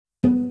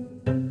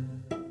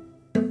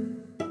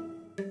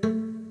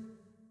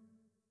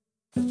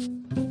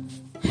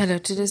Hello,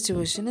 today's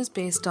devotion is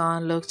based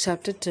on Luke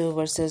chapter 2,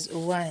 verses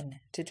 1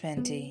 to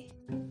 20.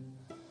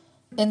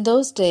 In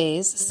those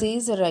days,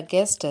 Caesar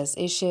Augustus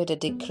issued a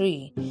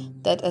decree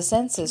that a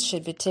census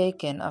should be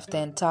taken of the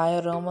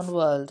entire Roman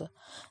world.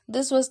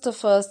 This was the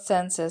first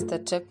census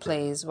that took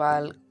place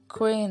while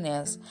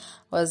Quirinius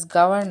was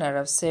governor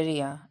of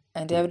Syria,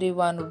 and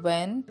everyone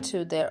went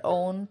to their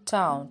own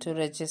town to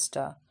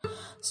register.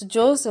 So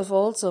Joseph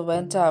also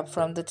went up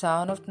from the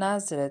town of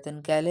Nazareth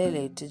in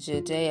Galilee to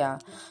Judea,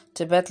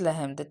 to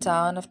Bethlehem, the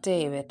town of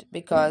David,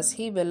 because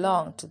he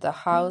belonged to the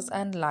house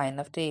and line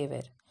of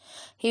David.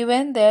 He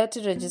went there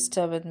to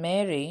register with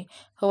Mary,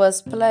 who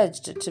was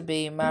pledged to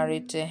be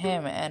married to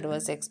him and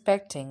was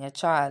expecting a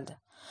child.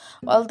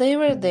 While they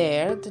were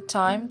there, the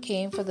time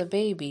came for the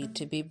baby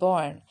to be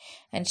born,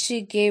 and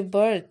she gave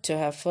birth to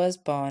her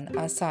firstborn,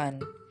 a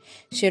son.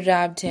 She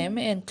wrapped him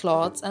in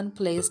cloths and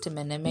placed him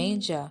in a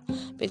manger,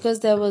 because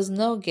there was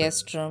no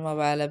guest room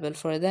available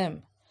for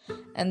them.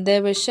 And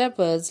there were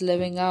shepherds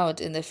living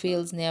out in the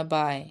fields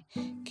nearby,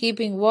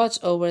 keeping watch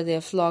over their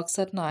flocks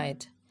at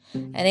night.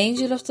 An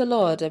angel of the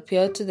Lord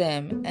appeared to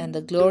them, and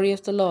the glory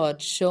of the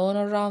Lord shone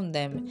around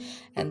them,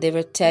 and they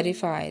were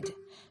terrified.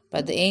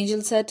 But the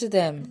angel said to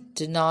them,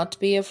 "Do not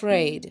be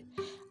afraid.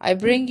 I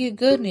bring you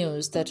good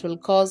news that will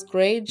cause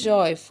great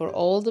joy for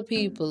all the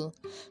people.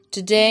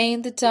 Today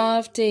in the town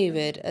of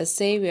David a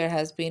Savior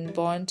has been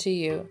born to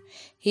you.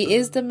 He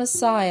is the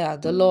Messiah,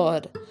 the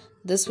Lord.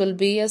 This will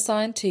be a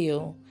sign to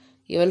you.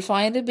 You will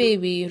find a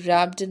baby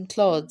wrapped in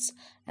clothes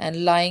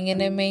and lying in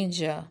a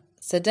manger."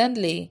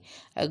 Suddenly,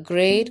 a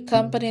great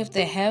company of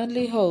the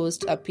heavenly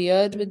host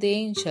appeared with the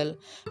angel,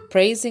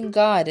 praising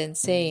God and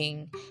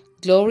saying,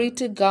 "Glory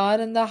to God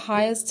in the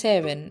highest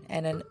heaven,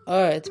 and on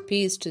earth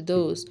peace to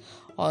those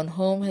on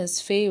whom his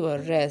favor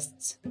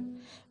rests."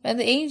 When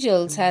the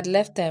angels had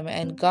left them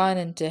and gone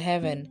into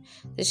heaven,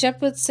 the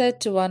shepherds said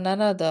to one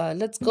another,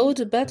 "Let's go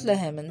to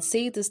Bethlehem and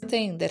see this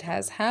thing that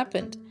has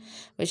happened,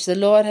 which the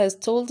Lord has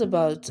told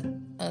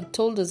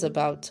us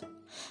about."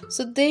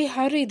 So they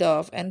hurried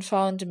off and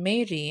found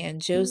Mary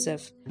and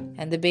Joseph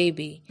and the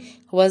baby,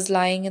 who was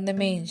lying in the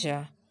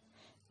manger.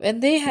 When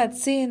they had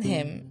seen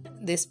him,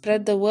 they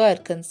spread the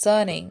word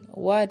concerning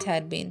what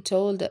had been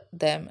told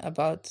them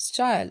about this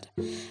child,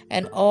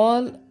 and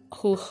all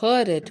who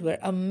heard it were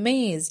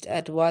amazed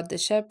at what the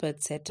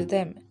shepherds said to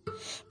them.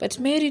 But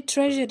Mary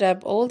treasured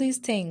up all these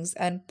things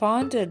and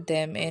pondered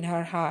them in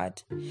her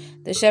heart.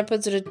 The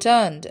shepherds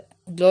returned,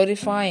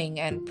 glorifying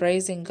and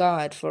praising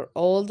God for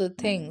all the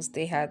things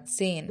they had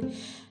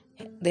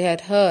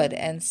heard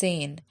and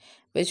seen,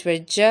 which were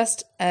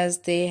just as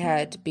they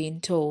had been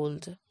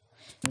told.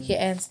 Here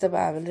ends the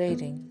Bible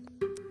reading.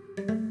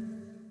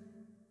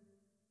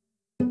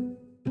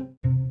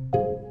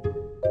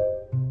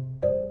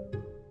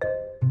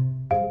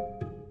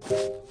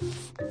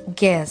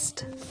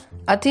 Guest.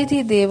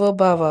 Atithi Devo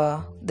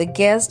Bhava. The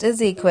guest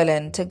is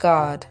equivalent to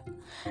God.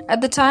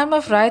 At the time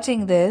of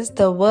writing this,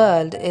 the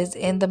world is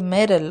in the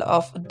middle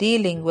of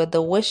dealing with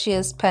the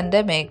vicious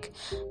pandemic,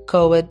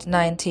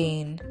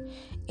 COVID-19.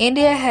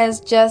 India has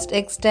just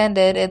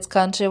extended its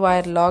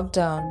countrywide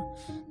lockdown.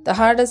 The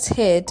hardest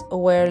hit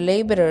were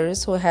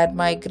laborers who had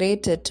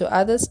migrated to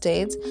other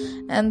states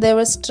and they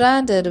were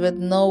stranded with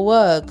no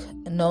work,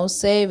 no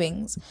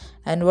savings,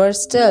 and were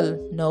still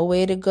no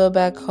way to go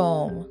back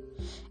home.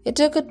 It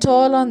took a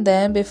toll on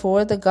them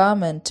before the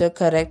government took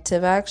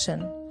corrective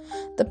action.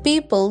 The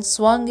people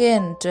swung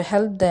in to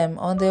help them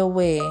on their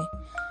way,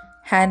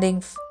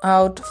 handing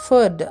out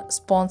food,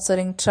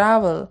 sponsoring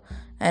travel,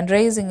 and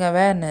raising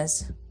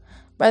awareness.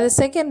 By the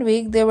second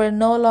week, they were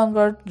no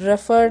longer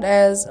referred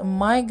as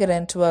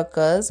migrant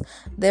workers,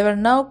 they were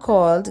now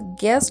called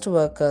guest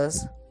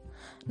workers.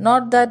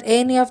 Not that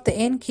any of the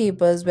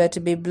innkeepers were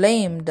to be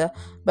blamed,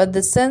 but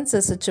the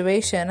census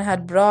situation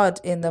had brought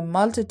in the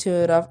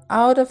multitude of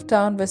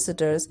out-of-town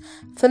visitors,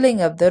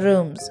 filling up the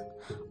rooms.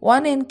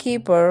 One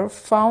innkeeper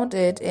found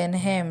it in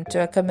him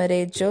to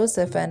accommodate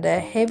Joseph and a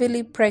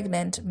heavily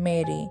pregnant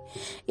Mary.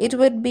 It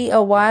would be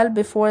a while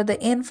before the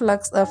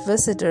influx of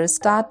visitors,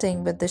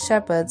 starting with the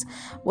shepherds,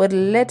 would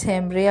let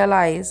him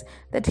realize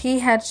that he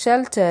had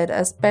sheltered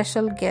a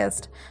special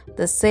guest,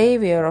 the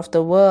Savior of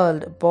the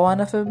world, born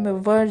of a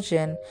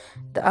virgin.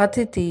 The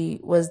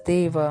Atithi was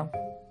Deva.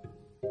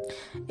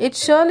 It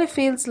surely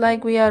feels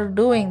like we are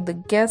doing the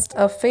guest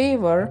a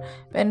favor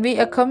when we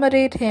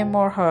accommodate him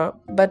or her,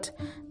 but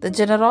the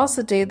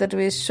generosity that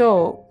we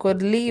show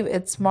could leave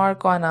its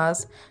mark on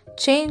us,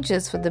 change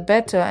us for the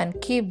better,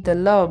 and keep the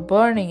love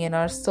burning in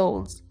our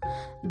souls,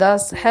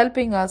 thus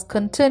helping us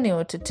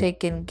continue to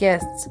take in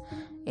guests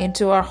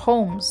into our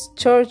homes,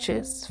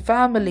 churches,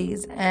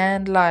 families,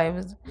 and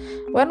lives.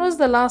 When was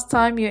the last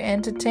time you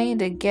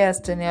entertained a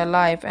guest in your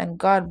life and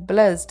God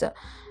blessed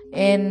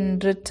in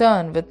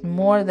return with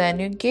more than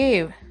you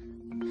gave?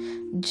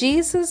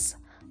 Jesus,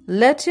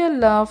 let your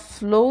love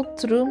flow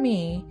through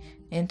me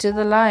into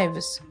the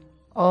lives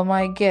of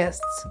my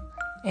guests.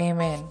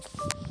 Amen.